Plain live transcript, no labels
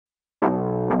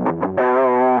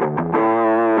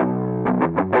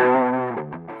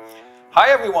Hi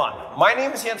everyone, my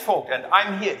name is Voigt and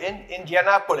I'm here in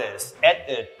Indianapolis at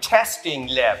a testing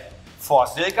lab for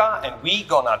SILCA, and we're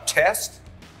gonna test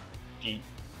the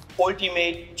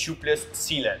ultimate tubeless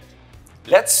sealant.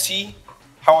 Let's see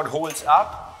how it holds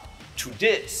up to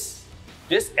this.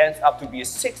 This ends up to be a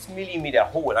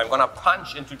 6mm hole. I'm gonna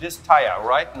punch into this tire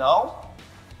right now.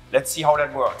 Let's see how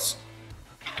that works.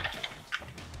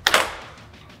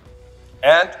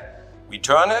 And we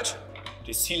turn it.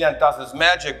 The sealant does its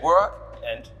magic work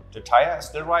and the tire is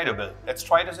still rideable. Let's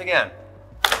try this again.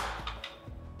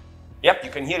 Yep,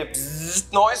 you can hear the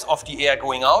bzzz noise of the air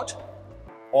going out.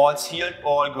 All sealed,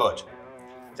 all good.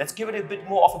 Let's give it a bit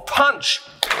more of a punch.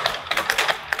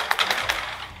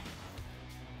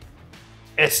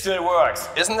 It still works.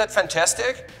 Isn't that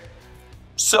fantastic?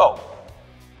 So,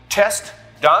 test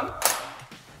done.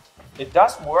 It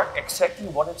does work exactly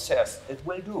what it says it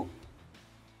will do.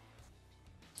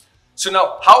 So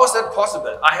now, how is that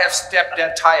possible? I have stepped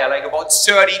that tire like about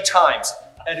 30 times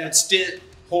and it still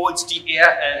holds the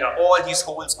air and all these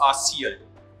holes are sealed.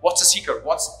 What's the secret?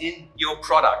 What's in your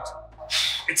product?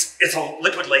 It's a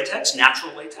liquid latex,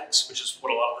 natural latex, which is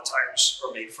what a lot of the tires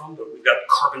are made from, but we've got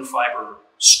carbon fiber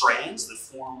strands that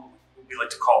form what we like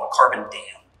to call a carbon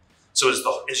dam. So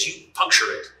as you puncture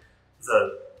it,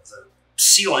 the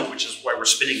sealant, which is why we're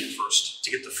spinning it first,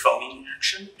 to get the foaming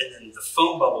action, and then the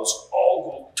foam bubbles all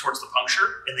go towards the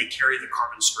puncture and they carry the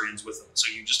carbon strands with them.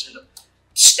 So you just end up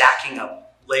stacking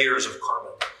up layers of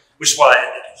carbon, which is why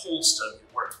it holds to,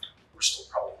 we're still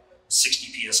probably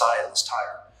 60 PSI in this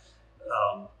tire.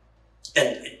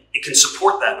 And it can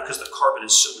support that because the carbon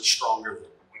is so much stronger than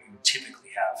what you would typically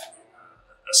have in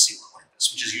a sealant like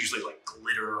this, which is usually like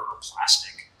glitter or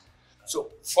plastic.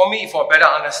 So for me, for a better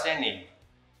understanding,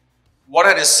 what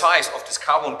are the size of these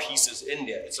carbon pieces in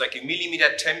there? It's like a millimeter,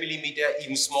 10mm,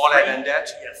 even smaller than that?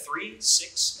 Yeah, 3,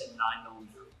 6, and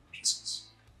 9mm pieces.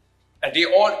 And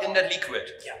they're all in that liquid?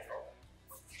 Yeah.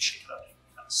 Shake it up.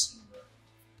 Kind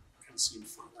of see them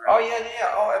floating around. Oh,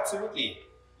 yeah, oh, absolutely.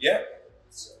 Yeah.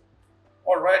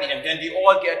 Alrighty, and then they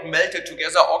all get melted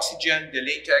together, oxygen, the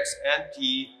latex, and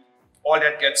all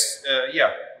that gets,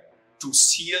 to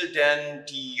seal then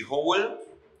the hole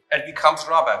and becomes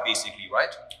rubber, basically,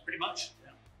 right? Pretty much,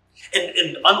 yeah.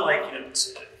 And unlike,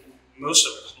 most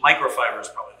of it, microfiber is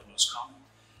probably the most common.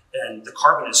 And the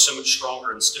carbon is so much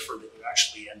stronger and stiffer that you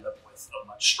actually end up with a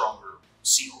much stronger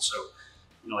seal. So,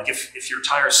 like if your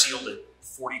tire is sealed at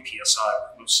 40 PSI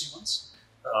with most sealants,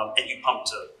 and you pump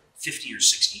to 50 or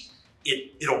 60,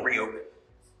 it'll reopen.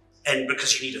 And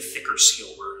because you need a thicker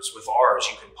seal, whereas with ours,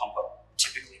 you can pump up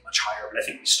typically much higher. But I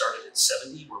think we started at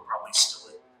 70, we're probably still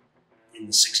in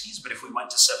the 60s, but if we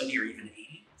went to 70 or even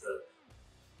 80,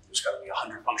 there's got to be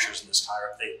 100 punctures in this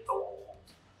tire, they'll all hold.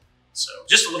 So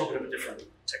just a little bit of a different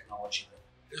technology.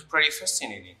 It's pretty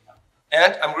fascinating.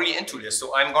 And I'm really into this,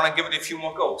 so I'm gonna give it a few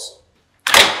more goes.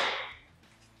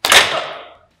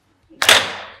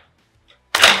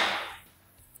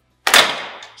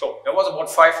 So there was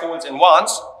about 5 holes in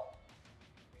once,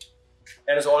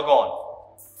 and it's all gone.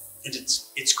 And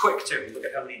it's quick too. Look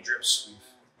at how many drips we've.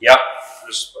 Yeah.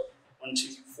 There's 1, 2,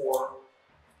 3, 4.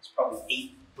 It's probably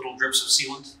 8 little drips of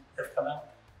sealant have come out.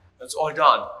 It's all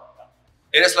done.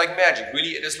 It is like magic. Really,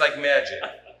 it is like magic.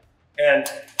 And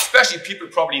especially people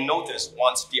probably notice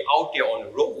once they're out there on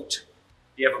the road,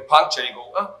 they have a puncture, they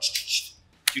go, oh,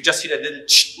 you just hear that little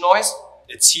noise,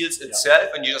 it seals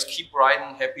itself, and you just keep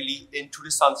riding happily into the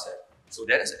sunset. So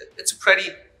that is it. It's a pretty,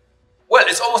 well,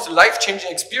 it's almost a life-changing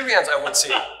experience, I would say.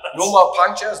 No more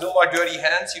punctures, no more dirty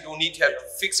hands. You don't need to have to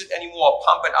fix it anymore,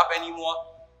 pump it up anymore.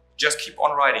 Just keep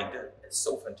on riding. It's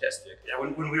so fantastic. Yeah,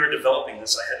 when we were developing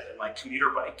this, I had it in my commuter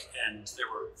bike, and there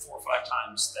were 4 or 5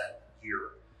 times that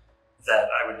year that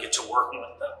I would get to work and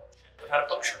I've had a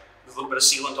puncture. With a little bit of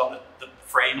sealant on the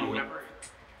frame or whatever.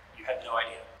 You had no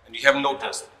idea. And you haven't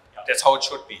noticed. Yeah. That's how it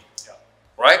should be. Yeah.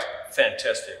 Right?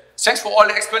 Fantastic. Thanks for all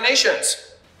the explanations.